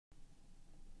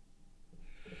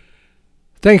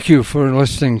Thank you for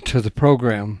listening to the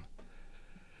program.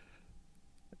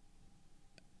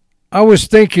 I was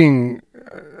thinking,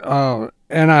 and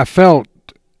I felt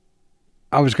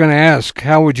I was going to ask,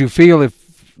 how would you feel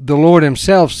if the Lord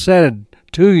himself said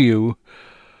to you,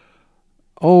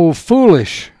 "O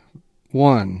foolish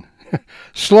one,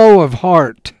 slow of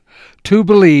heart, to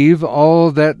believe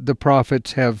all that the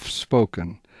prophets have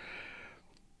spoken."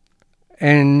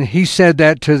 And he said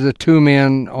that to the two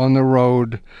men on the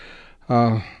road.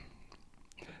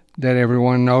 That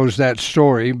everyone knows that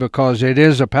story because it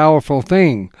is a powerful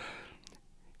thing.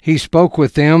 He spoke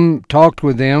with them, talked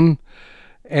with them,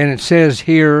 and it says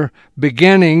here,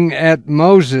 beginning at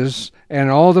Moses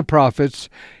and all the prophets,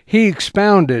 he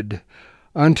expounded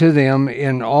unto them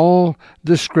in all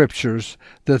the scriptures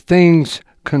the things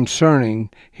concerning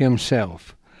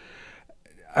himself.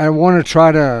 I want to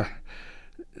try to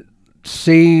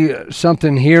see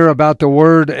something here about the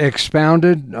word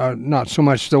expounded, not so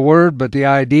much the word, but the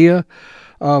idea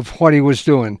of what he was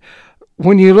doing.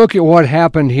 When you look at what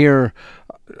happened here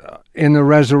in the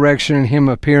resurrection and him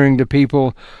appearing to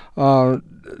people,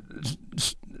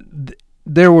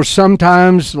 there were some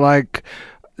times like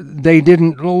they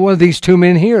didn't, well, these two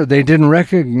men here, they didn't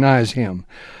recognize him.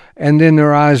 And then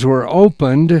their eyes were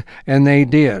opened, and they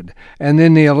did. And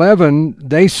then the 11,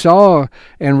 they saw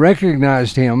and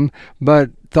recognized him,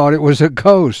 but thought it was a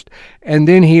ghost. And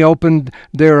then he opened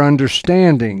their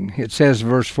understanding. It says,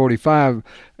 verse 45,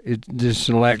 this is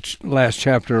the last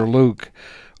chapter of Luke,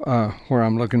 where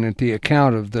I'm looking at the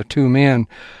account of the two men.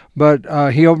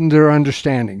 But he opened their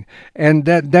understanding. And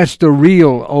that's the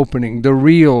real opening, the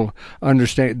real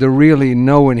understanding, the really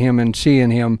knowing him and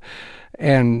seeing him.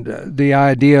 And the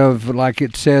idea of, like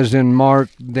it says in Mark,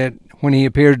 that when he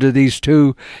appeared to these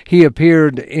two, he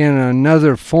appeared in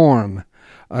another form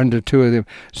unto two of them.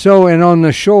 So, and on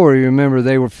the shore, you remember,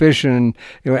 they were fishing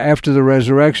after the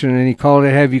resurrection, and he called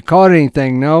it, "Have you caught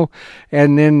anything?" "No."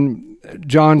 And then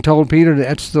John told Peter,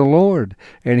 "That's the Lord."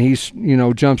 And he,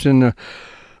 jumps in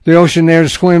the ocean there,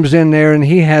 swims in there, and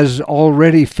he has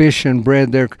already fish and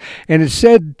bread there. And it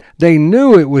said they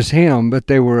knew it was him, but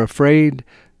they were afraid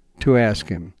to ask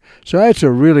him. So that's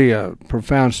really a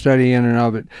profound study in and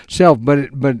of itself. But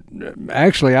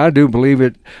actually, I do believe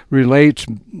it relates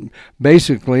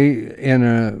basically in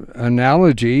an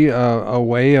analogy, a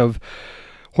way of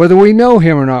whether we know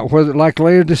him or not. Whether, like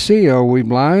Laodicea, are we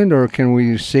blind or can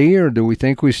we see, or do we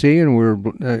think we see and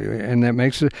and that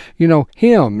makes it,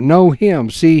 him, know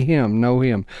him, see him, know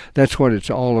him. That's what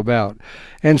it's all about.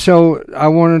 And so I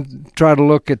want to try to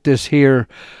look at this here.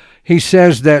 He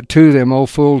says that to them, "O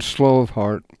fools, slow of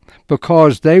heart,"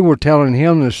 because they were telling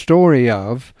him the story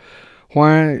of,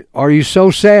 "Why are you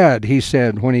so sad?" he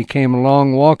said when he came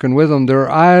along walking with them. Their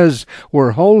eyes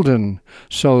were holden,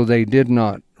 so they did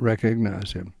not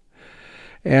recognize him.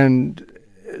 And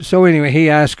so anyway, he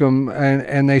asked them,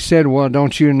 and they said, "Well,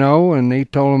 don't you know?" And he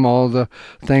told them all the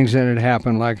things that had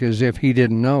happened, like as if he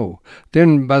didn't know.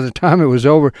 Then by the time it was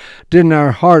over, didn't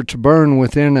our hearts burn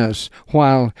within us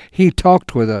while he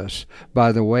talked with us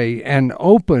by the way and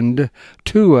opened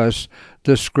to us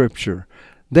the scripture?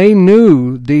 They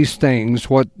knew these things,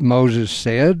 what Moses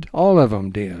said. All of them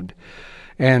did.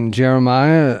 And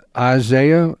Jeremiah,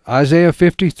 Isaiah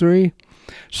 53.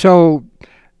 So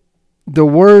the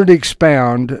word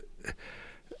expound,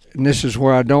 and this is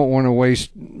where I don't want to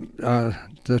waste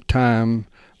the time,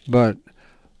 but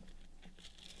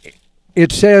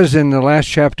it says in the last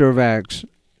chapter of Acts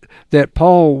that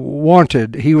Paul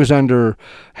he was under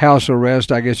house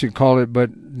arrest, I guess you'd call it,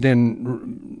 but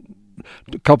then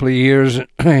a couple of years,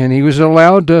 and he was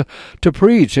allowed to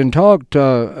preach and talk,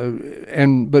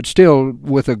 but still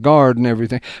with a guard and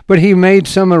everything. But he made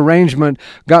some arrangement,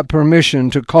 got permission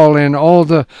to call in all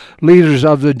the leaders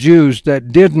of the Jews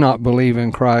that did not believe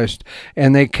in Christ,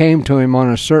 and they came to him on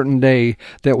a certain day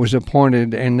that was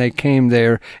appointed, and they came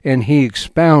there, and he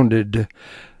expounded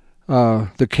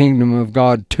the kingdom of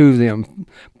God to them,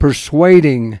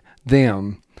 persuading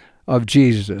them of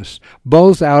Jesus,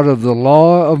 both out of the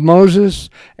law of Moses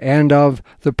and of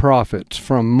the prophets,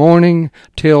 from morning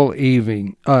till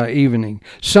evening.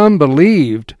 Some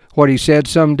believed what he said,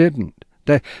 some didn't.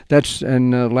 That's in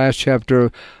the last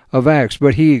chapter of Acts.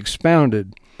 But he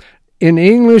expounded. In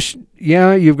English,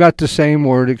 yeah, you've got the same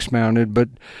word, expounded, but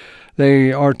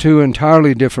they are two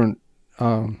entirely different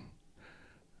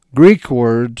Greek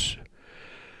words.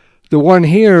 The one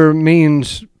here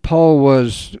means Paul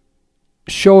was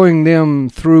showing them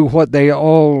through what they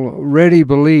already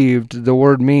believed. The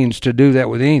word means to do that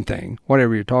with anything,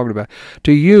 whatever you're talking about,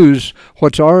 to use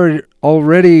what's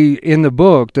already in the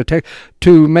book, the text,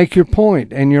 to make your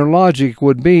point, and your logic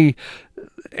would be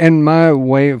And my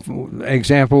way of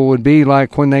example would be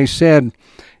like when they said,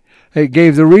 it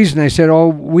gave the reason. They said, "Oh,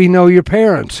 we know your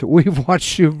parents. We've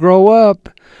watched you grow up."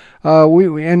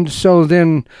 And so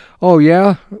then, oh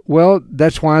yeah, well,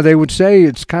 that's why they would say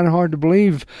it's kind of hard to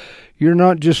believe you're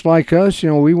not just like us.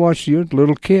 We watched you as a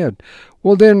little kid.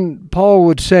 Well, then Paul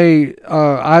would say,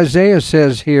 Isaiah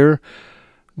says here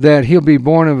that he'll be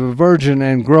born of a virgin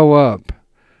and grow up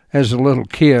as a little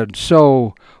kid.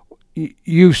 So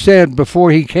you said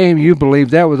before he came you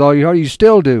believed that with all your heart. You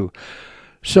still do.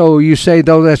 So you say,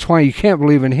 though, that's why you can't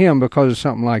believe in him because of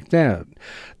something like that.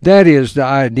 That is the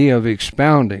idea of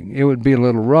expounding. It would be a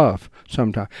little rough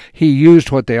sometimes. He used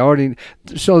what they already...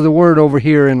 So the word over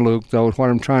here in Luke, though,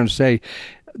 what I'm trying to say,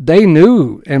 they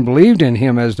knew and believed in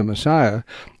him as the Messiah,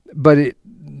 but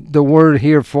the word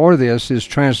here for this is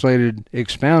translated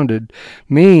expounded,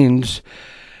 means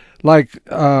like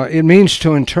it means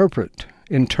to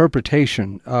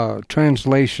interpretation,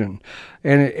 translation.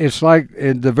 And it's like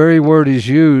the very word is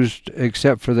used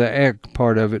except for the ek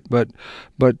part of it, but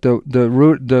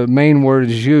the main word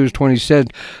is used when he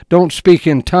said, "Don't speak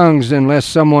in tongues unless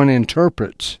someone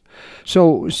interprets."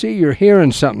 So see, you're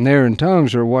hearing something there in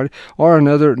tongues or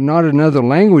another, not another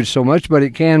language so much, but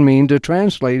it can mean to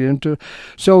translate into.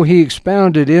 So he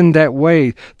expounded in that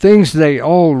way things they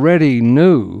already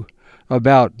knew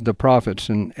about the prophets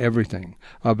and everything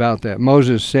about that.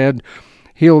 Moses said,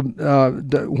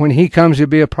 when he comes, he'll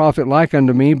be a prophet like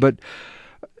unto me, but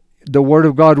the word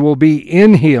of God will be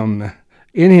in him,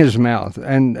 in his mouth.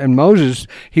 And Moses,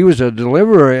 he was a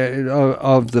deliverer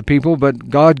of the people, but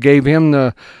God gave him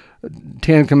the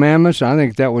Ten Commandments. I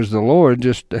think that was the Lord,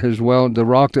 just as well, the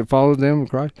rock that followed them,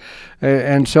 Christ.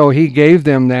 And so he gave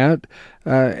them that,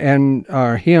 and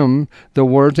him the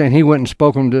words, and he went and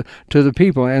spoke them to the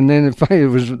people. And then it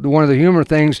was one of the humor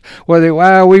things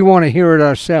where we want to hear it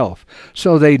ourselves.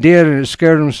 So they did, and it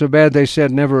scared them so bad they said,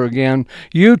 "Never again.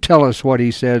 You tell us what he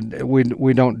said.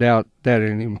 We don't doubt that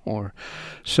anymore."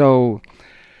 So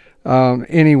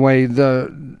anyway,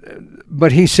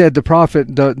 but he said the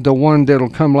prophet, the one that'll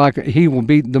come like, he will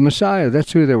be the Messiah.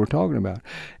 That's who they were talking about.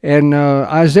 And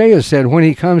Isaiah said, when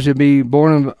he comes to be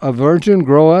born of a virgin,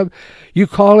 grow up, you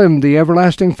call him the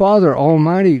everlasting Father,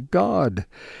 Almighty God.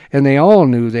 And they all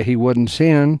knew that he wouldn't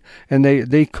sin, and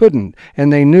they couldn't.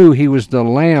 And they knew he was the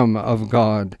Lamb of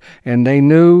God. And they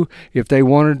knew if they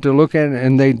wanted to look at it,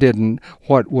 and they didn't,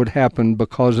 what would happen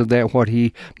because of that, what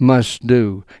he must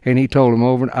do. And he told them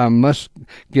over, I must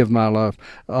give my life.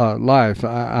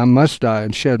 I must die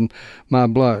and shed my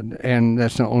blood. And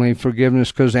that's not only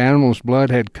forgiveness because animals' blood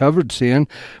had covered sin,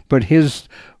 but his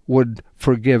would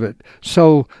forgive it.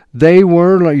 So they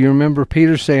were, like, you remember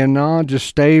Peter saying, "No, just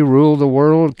stay, rule the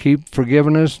world, keep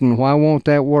forgiving us, and why won't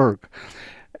that work?"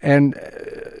 And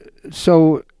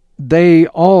so they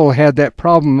all had that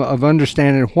problem of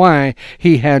understanding why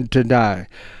he had to die.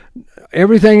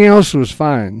 Everything else was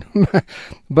fine.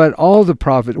 But all the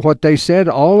prophets, what they said,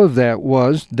 all of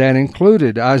that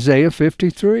included Isaiah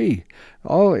 53.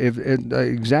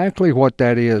 Exactly what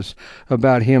that is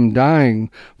about him dying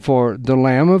for the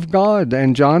Lamb of God.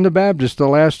 And John the Baptist, the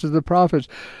last of the prophets,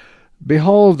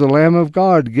 behold, the Lamb of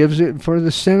God gives it for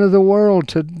the sin of the world.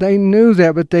 They knew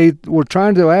that, but they were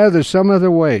trying to, there's some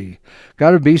other way.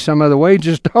 Got to be some other way.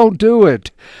 Just don't do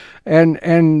it.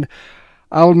 And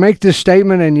I'll make this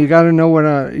statement, and you got to know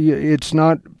it's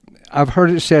not. I've heard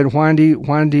it said, why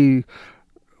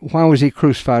was he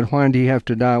crucified? Why did he have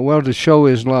to die? Well, to show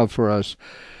his love for us.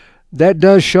 That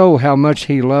does show how much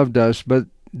he loved us, but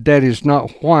that is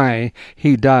not why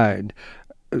he died.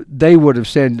 They would have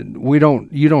said, you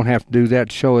don't have to do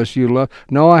that to show us you love.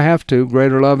 No, I have to.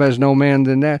 Greater love has no man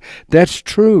than that. That's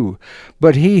true.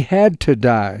 But he had to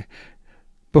die.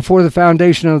 Before the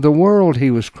foundation of the world, he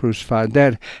was crucified.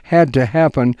 That had to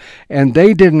happen, and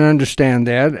they didn't understand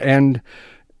that, and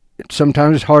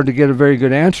sometimes it's hard to get a very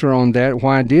good answer on that.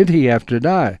 Why did he have to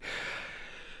die?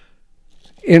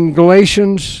 In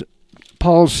Galatians,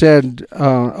 Paul said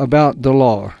about the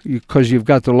law, because you've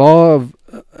got the law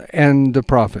and the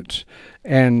prophets.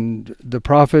 And the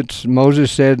prophets,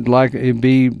 Moses said, like it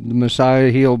be the Messiah,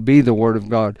 he'll be the Word of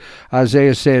God.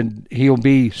 Isaiah said he'll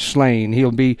be slain,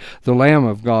 he'll be the Lamb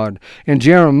of God. And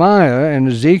Jeremiah and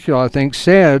Ezekiel, I think,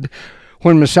 said,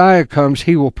 when Messiah comes,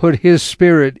 he will put his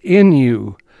Spirit in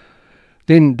you.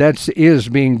 Then that is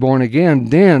being born again.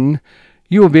 Then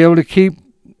you will be able to keep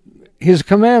his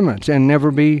commandments and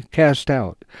never be cast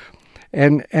out.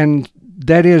 And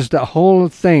that is the whole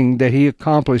thing that he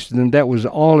accomplished, and that was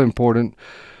all important.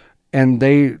 And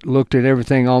they looked at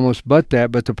everything almost but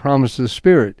the promise of the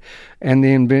Spirit, and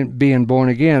then being born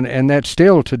again. And that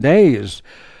still today is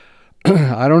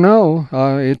I don't know.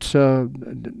 It's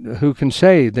who can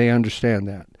say they understand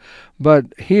that? But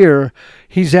here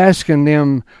he's asking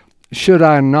them, should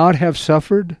I not have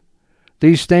suffered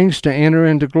these things to enter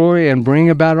into glory and bring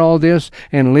about all this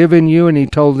and live in you? And he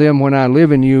told them, when I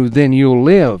live in you, then you'll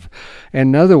live.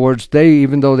 And in other words, they,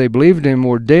 even though they believed him,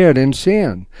 were dead in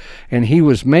sin. And he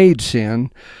was made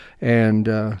sin.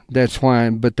 And that's why,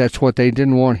 but that's what they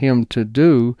didn't want him to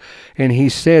do. And he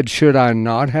said, should I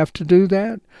not have to do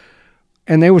that?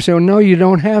 And they were saying, no, you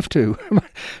don't have to.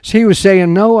 So he was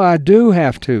saying, no, I do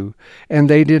have to. And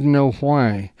they didn't know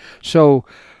why. So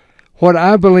what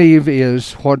I believe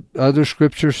is, what other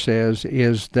scripture says,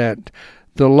 is that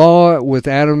the law with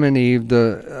Adam and Eve,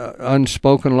 the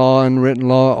unspoken law, unwritten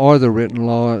law, or the written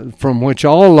law, from which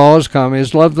all laws come,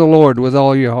 is love the Lord with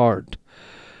all your heart,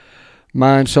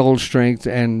 mind, soul, strength,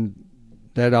 and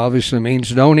that obviously means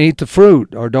don't eat the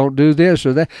fruit or don't do this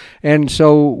or that. And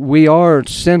so we are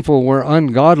sinful, we're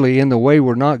ungodly in the way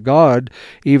we're not God.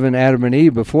 Even Adam and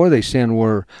Eve, before they sinned,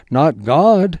 were not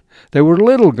God. They were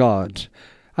little gods.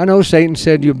 I know Satan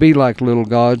said you'll be like little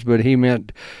gods, but he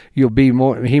meant you'll be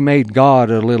more. He made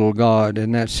God a little god,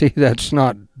 and that's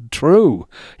not true.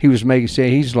 He was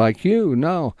say he's like you.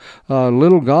 No,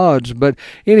 little gods. But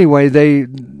anyway,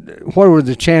 what were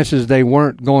the chances they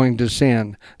weren't going to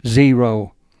sin?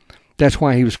 0. That's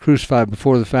why he was crucified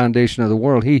before the foundation of the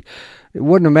world. It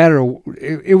wasn't a matter.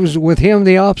 It was with him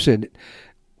the opposite. It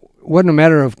wasn't a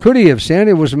matter of could he have sinned.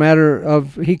 It was a matter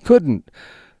of he couldn't.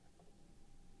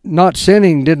 Not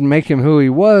sinning didn't make him who he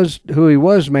was. Who he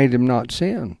was made him not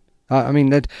sin. I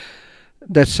mean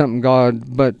that's something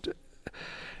God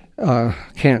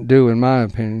can't do, in my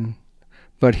opinion.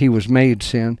 But he was made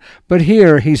sin. But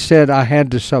here he said, I had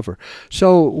to suffer.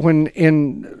 So when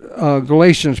in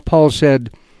Galatians, Paul said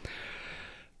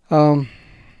about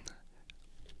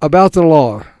the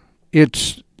law,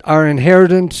 it's our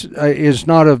inheritance is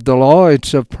not of the law,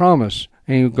 it's of promise.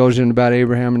 And he goes in about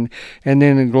Abraham, and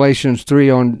then in Galatians 3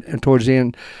 on towards the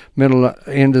end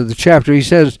of the chapter, he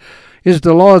says, is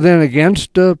the law then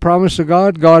against the promise of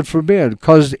God? God forbid.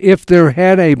 Because if there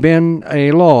had been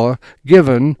a law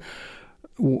given,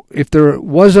 if there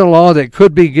was a law that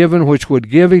could be given which would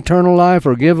give eternal life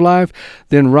or give life,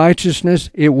 then righteousness,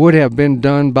 it would have been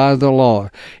done by the law.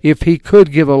 If he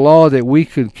could give a law that we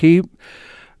could keep,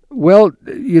 well,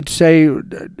 you'd say,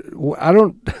 I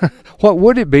don't, what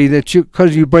would it be that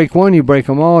because you break one, you break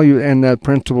them all, and the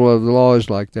principle of the law is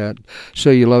like that.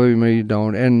 So you love him or you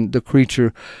don't, and the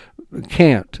creature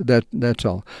can't, that's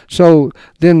all. So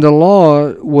then the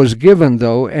law was given,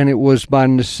 though, and it was by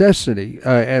necessity.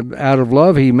 Out of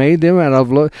love, he made them out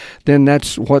of love. Then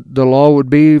that's what the law would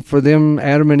be for them.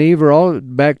 Adam and Eve are all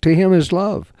back to him as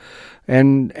love,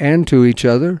 and to each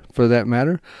other, for that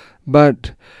matter.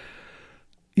 But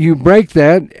you break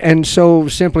that, and so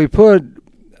simply put,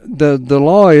 the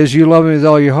law is you love him with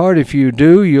all your heart. If you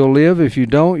do, you'll live. If you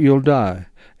don't, you'll die.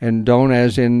 And don't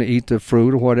as in eat the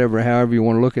fruit or whatever, however you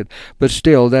want to look at it. But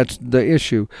still, that's the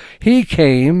issue. He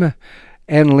came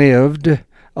and lived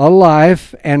a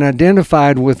life and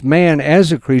identified with man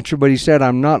as a creature, but he said,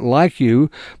 I'm not like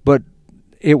you, but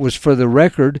it was for the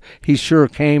record. He sure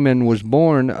came and was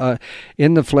born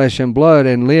in the flesh and blood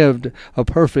and lived a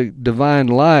perfect divine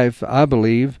life, I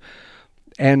believe.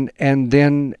 And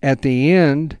then at the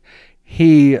end,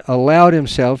 he allowed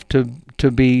himself to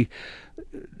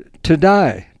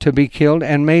die, to be killed,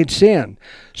 and made sin.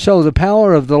 So the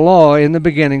power of the law in the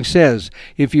beginning says,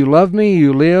 if you love me,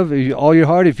 you live, all your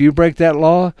heart. If you break that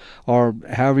law, or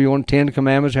however you want, 10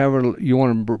 commandments, however you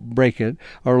want to break it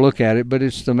or look at it, but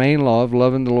it's the main law of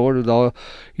loving the Lord with all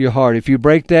your heart. If you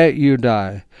break that, you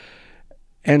die.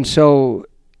 And so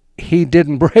he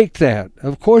didn't break that.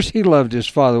 Of course he loved his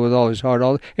Father with all his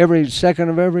heart, every second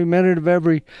of every minute of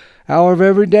every hour of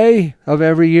every day of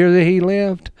every year that he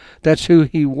lived. That's who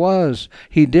he was.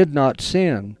 He did not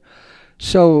sin.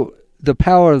 So the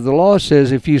power of the law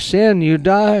says if you sin, you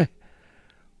die.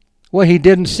 Well, he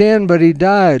didn't sin, but he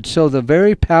died. So the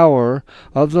very power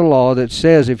of the law that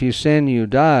says if you sin, you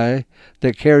die,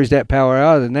 that carries that power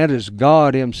out, and that is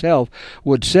God himself,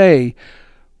 would say,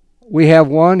 we have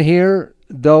one here,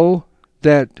 though,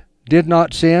 that did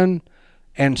not sin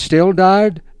and still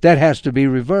died. That has to be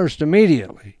reversed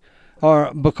immediately.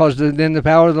 Or because then the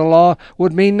power of the law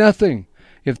would mean nothing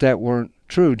if that weren't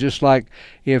true. Just like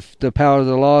if the power of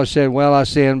the law said, well, I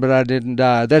sinned, but I didn't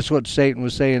die. That's what Satan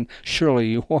was saying, surely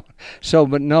you won't. So,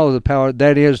 but no, the power,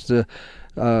 that is the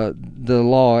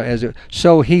law.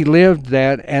 So he lived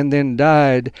that and then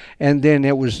died, and then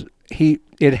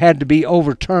it had to be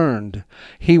overturned.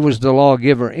 He was the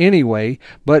lawgiver anyway,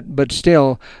 but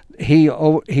still, he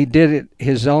did it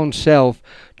his own self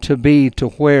to be to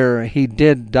where he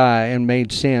did die and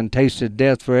made sin, tasted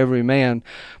death for every man,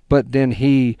 but then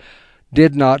he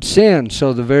did not sin.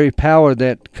 So the very power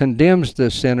that condemns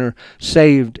the sinner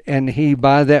saved, and he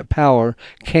by that power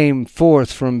came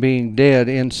forth from being dead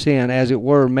in sin, as it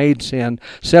were, made sin,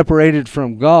 separated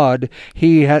from God.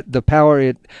 He had the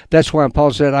power. That's why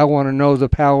Paul said, I want to know the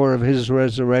power of his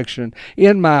resurrection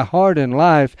in my heart and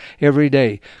life every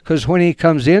day. Because when he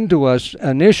comes into us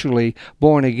initially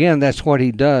born again, that's what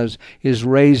he does, is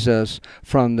raise us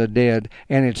from the dead.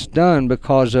 And it's done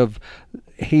because of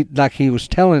like he was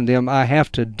telling them, I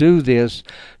have to do this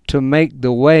to make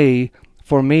the way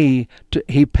for me.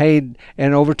 He paid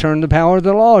and overturned the power of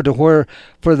the law to where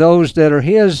for those that are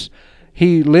his,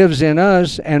 he lives in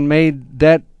us and made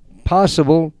that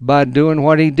possible by doing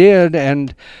what he did.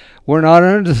 And we're not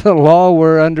under the law,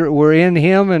 we're in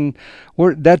him, and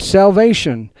that's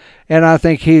salvation. And I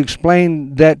think he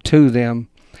explained that to them.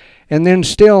 And then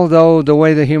still, though, the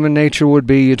way the human nature would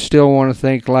be, you'd still want to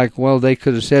think like, well, they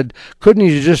could have said, couldn't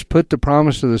you just put the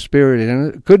promise of the Spirit in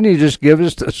it? Couldn't you just give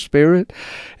us the Spirit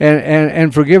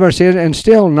and forgive our sins and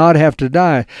still not have to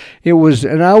die? It was,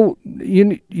 and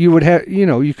you would have,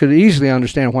 you could easily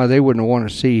understand why they wouldn't want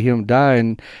to see him die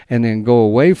and then go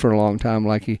away for a long time,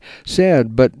 like he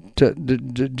said. But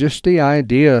just the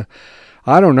idea,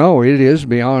 I don't know, it is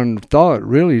beyond thought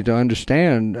really to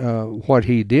understand what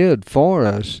he did for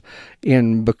us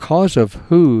because of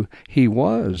who he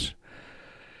was.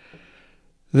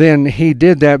 Then he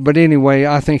did that, but anyway,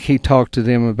 I think he talked to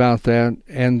them about that,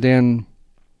 and then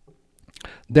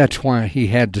that's why he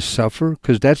had to suffer,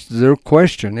 because that's their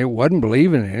question. It wasn't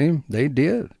believing in him. They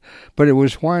did. But it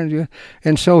was why.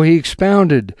 And so he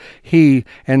expounded.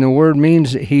 And the word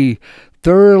means he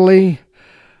thoroughly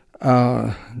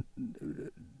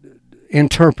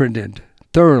interpreted.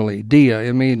 Thoroughly, dia,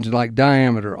 it means like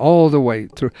diameter, all the way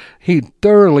through. He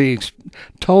thoroughly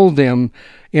told them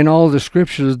in all the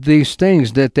scriptures these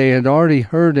things that they had already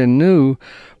heard and knew,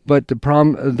 but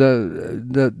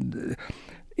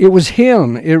it was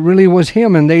him. It really was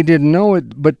him, and they didn't know it.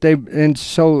 And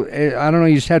so I don't know.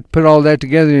 You just had to put all that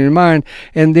together in your mind.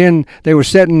 And then they were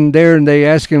sitting there, and they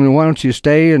asked him, "Why don't you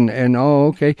stay?" And oh,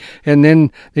 okay. And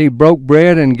then he broke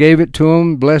bread and gave it to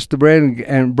them, blessed the bread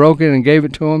and broke it and gave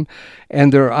it to them,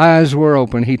 and their eyes were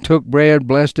open. He took bread,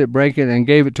 blessed it, broke it, and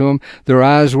gave it to them. Their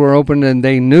eyes were opened, and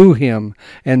they knew him.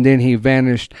 And then he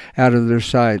vanished out of their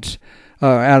sight.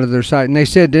 And they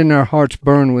said, didn't our hearts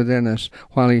burn within us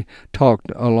while he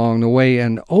talked along the way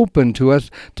and opened to us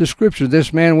the scripture?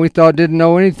 This man we thought didn't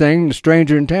know anything, a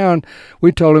stranger in town,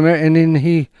 we told him, and then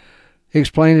he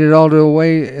explained it all the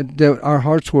way that our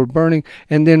hearts were burning.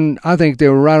 And then I think they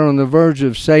were right on the verge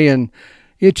of saying,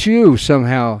 it's you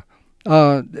somehow.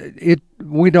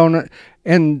 We don't.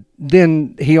 And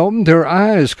then he opened their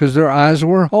eyes, because their eyes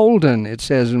were holden. It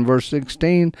says in verse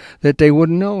 16 that they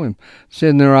wouldn't know him. It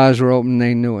said their eyes were open,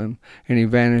 they knew him, and he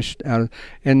vanished out of.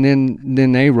 And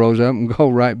then they rose up and go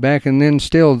right back. And then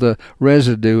still the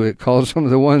residue, it calls some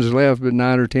of the ones left, but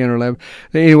 9 or 10 or 11.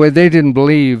 Anyway, they didn't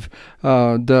believe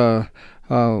them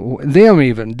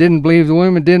even. Didn't believe the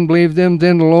women, didn't believe them.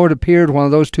 Then the Lord appeared while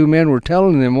those two men were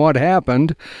telling them what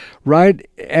happened, right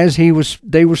as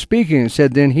they were speaking. It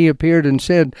said, then he appeared and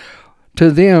said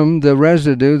to them, the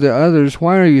residue, the others,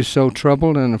 why are you so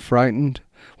troubled and frightened?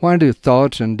 Why do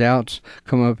thoughts and doubts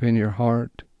come up in your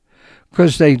heart?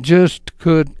 Because they just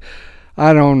could.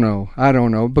 I don't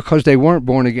know, because they weren't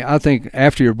born again. I think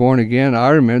after you're born again, I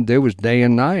remember there was day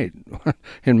and night.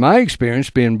 In my experience,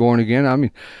 being born again,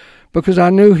 because I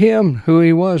knew him, who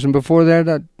he was, and before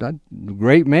that,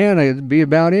 great man, it'd be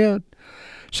about it.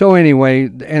 So anyway,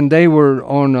 and they were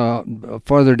on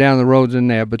farther down the road than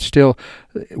that, but still,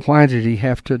 why did he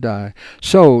have to die?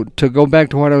 So, to go back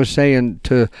to what I was saying,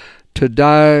 to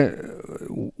die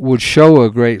would show a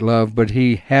great love, but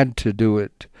he had to do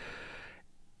it.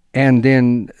 And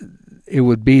then it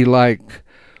would be like,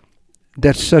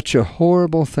 that's such a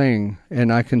horrible thing.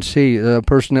 And I can see a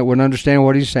person that would understand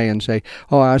what he's saying say,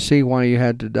 oh, I see why you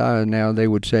had to die. Now they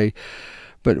would say,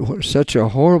 but such a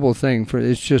horrible thing.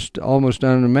 It's just almost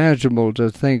unimaginable to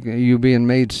think you being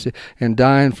made and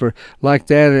dying for like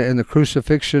that, and the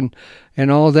crucifixion and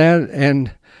all that.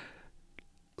 And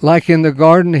like in the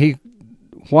garden,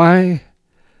 why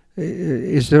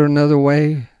is there another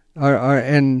way?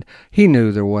 And he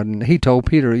knew there wasn't. He told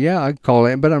Peter, yeah, I call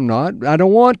it, but I'm not. I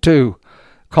don't want to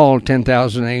call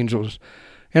 10,000 angels.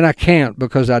 And I can't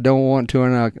because I don't want to,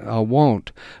 and I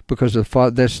won't because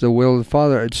that's the will of the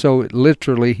Father. And so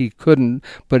literally he couldn't,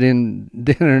 but in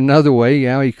another way,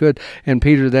 yeah, he could. And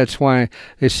Peter, that's why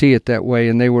they see it that way,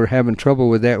 and they were having trouble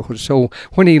with that. So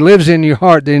when he lives in your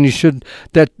heart, then you should.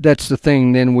 That's the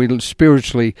thing. Then we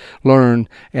spiritually learn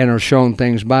and are shown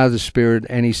things by the Spirit.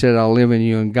 And he said, "I'll live in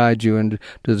you and guide you into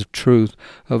the truth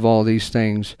of all these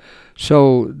things."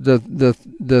 So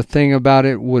the thing about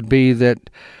it would be that.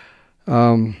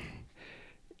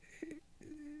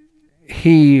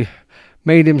 He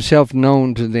made himself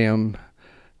known to them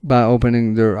by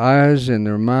opening their eyes and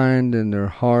their mind and their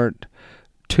heart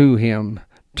to him.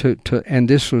 And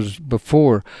this was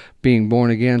before being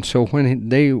born again. So when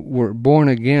they were born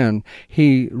again,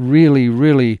 he really,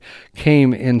 really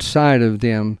came inside of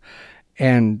them,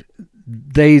 and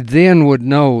they then would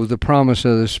know the promise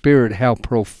of the Spirit, how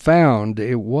profound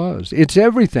it was. It's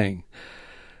everything.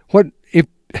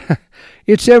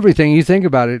 It's everything. You think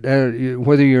about it,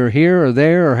 whether you're here or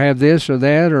there or have this or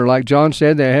that, or like John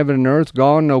said, that heaven and earth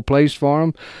gone, no place for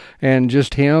them, and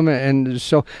just him. And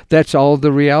so that's all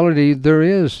the reality there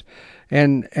is.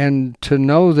 And to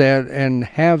know that and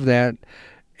have that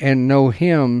and know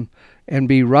him and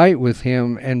be right with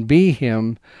him and be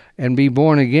him and be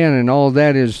born again, and all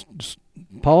that is,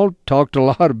 Paul talked a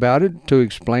lot about it to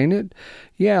explain it.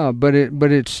 Yeah, but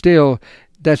it's still,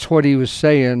 that's what he was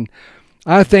saying.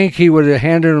 I think he would have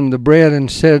handed them the bread and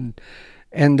said,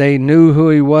 and they knew who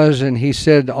he was, and he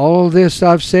said, "All this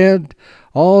I've said,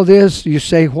 all this, you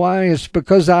say, why? It's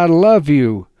because I love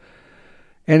you."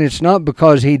 And it's not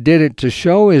because he did it to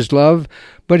show his love,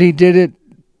 but he did it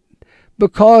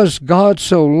because God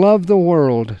so loved the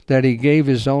world that he gave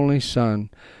his only Son.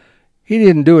 He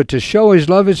didn't do it to show his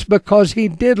love. It's because he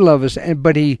did love us,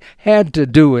 but he had to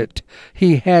do it.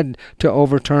 He had to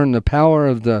overturn the power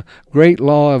of the great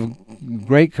law of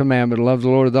great commandment, love the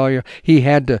Lord with all your. He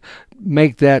had to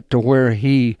make that to where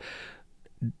he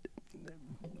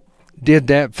did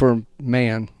that for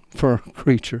man, for a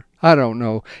creature. I don't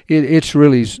know. It's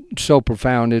really so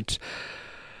profound.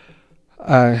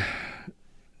 I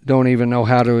don't even know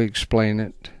how to explain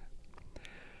it.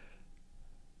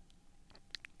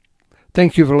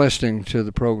 Thank you for listening to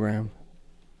the program.